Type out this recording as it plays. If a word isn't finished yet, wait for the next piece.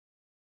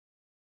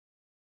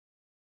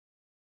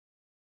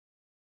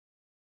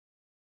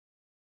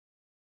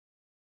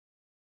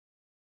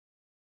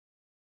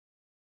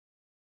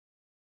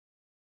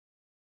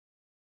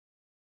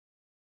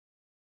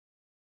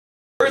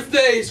Earth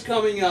Day is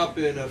coming up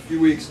in a few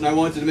weeks, and I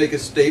wanted to make a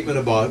statement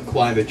about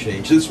climate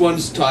change. This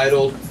one's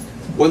titled,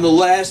 When the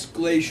Last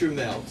Glacier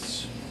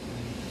Melts.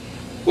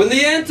 When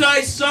the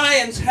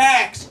anti-science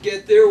hacks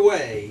get their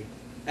way,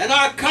 and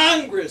our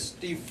Congress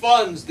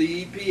defunds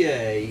the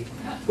EPA,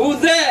 who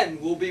then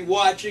will be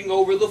watching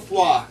over the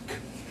flock?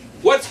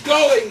 What's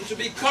going to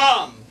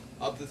become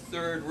of the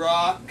third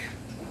rock?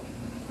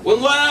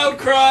 When loud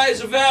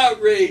cries of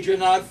outrage are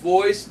not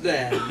voiced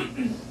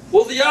then,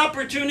 will the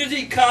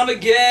opportunity come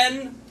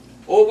again,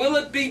 or will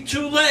it be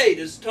too late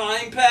as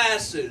time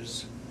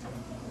passes?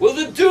 Will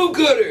the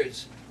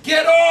do-gooders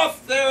get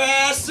off their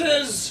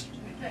asses?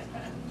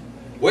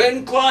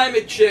 When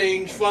climate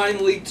change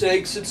finally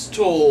takes its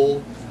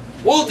toll,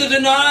 will the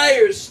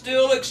deniers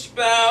still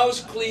espouse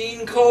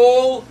clean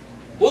coal?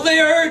 Will they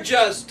urge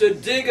us to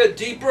dig a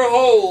deeper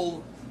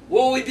hole?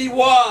 Will we be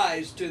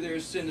wise to their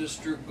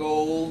sinister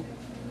goal?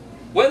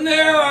 When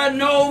there are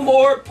no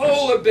more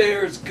polar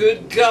bears,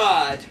 good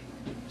God,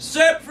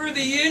 except for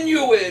the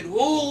Inuit,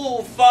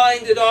 who'll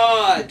find it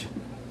odd?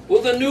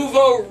 Will the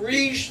nouveau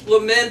riche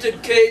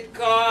lamented Cape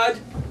Cod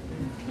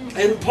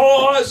and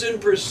pause in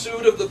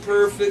pursuit of the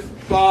perfect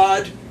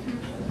bod?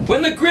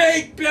 When the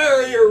Great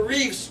Barrier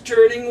Reef's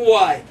turning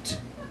white,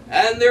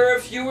 and there are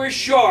fewer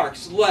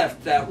sharks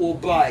left that will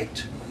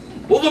bite,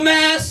 will the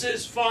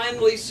masses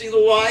finally see the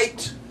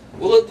light?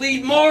 Will it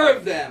lead more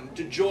of them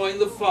to join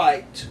the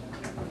fight?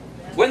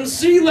 When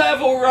sea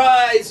level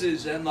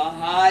rises and the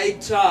high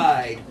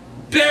tide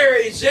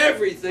buries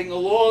everything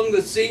along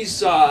the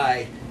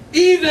seaside,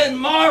 even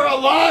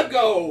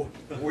Mar-a-Lago,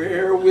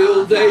 where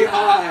will they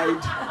hide?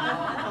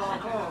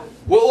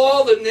 Will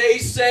all the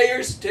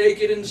naysayers take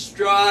it in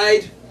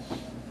stride?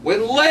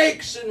 When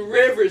lakes and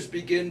rivers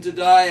begin to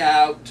die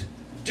out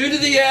due to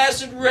the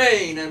acid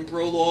rain and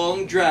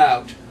prolonged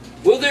drought,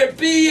 will there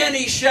be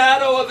any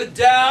shadow of a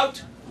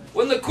doubt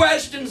when the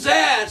question's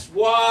asked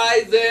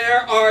why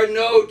there are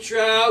no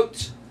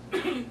trout?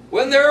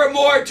 When there are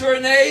more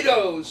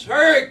tornadoes,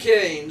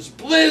 hurricanes,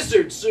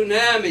 blizzards,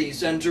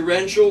 tsunamis, and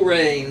torrential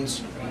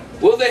rains,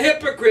 will the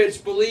hypocrites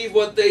believe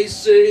what they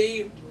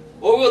see,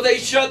 or will they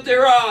shut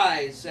their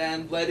eyes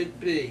and let it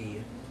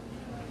be?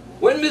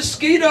 When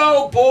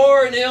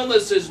mosquito-borne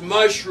illnesses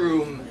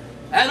mushroom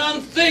and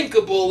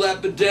unthinkable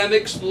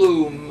epidemics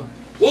loom,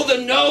 will the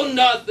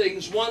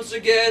know-nothings once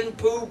again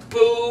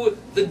pooh-pooh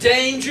the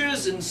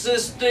dangers,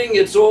 insisting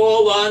it's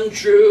all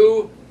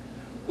untrue?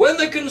 When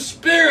the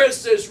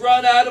conspiracists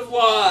run out of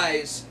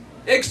lies,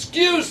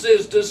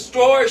 excuses,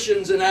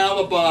 distortions, and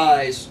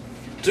alibis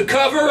to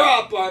cover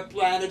up our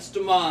planet's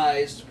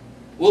demise,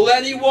 will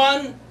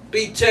anyone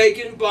be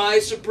taken by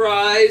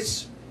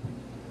surprise?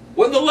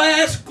 When the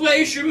last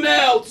glacier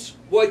melts,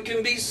 what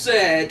can be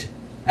said?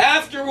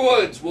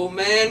 Afterwards, will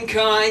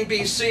mankind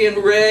be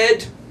seeing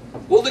red?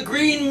 Will the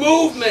green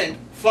movement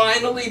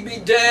finally be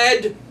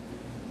dead?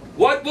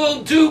 What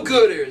will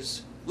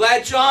do-gooders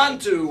latch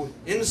onto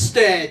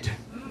instead?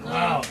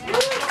 Wow.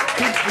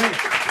 Thank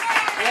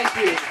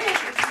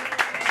you.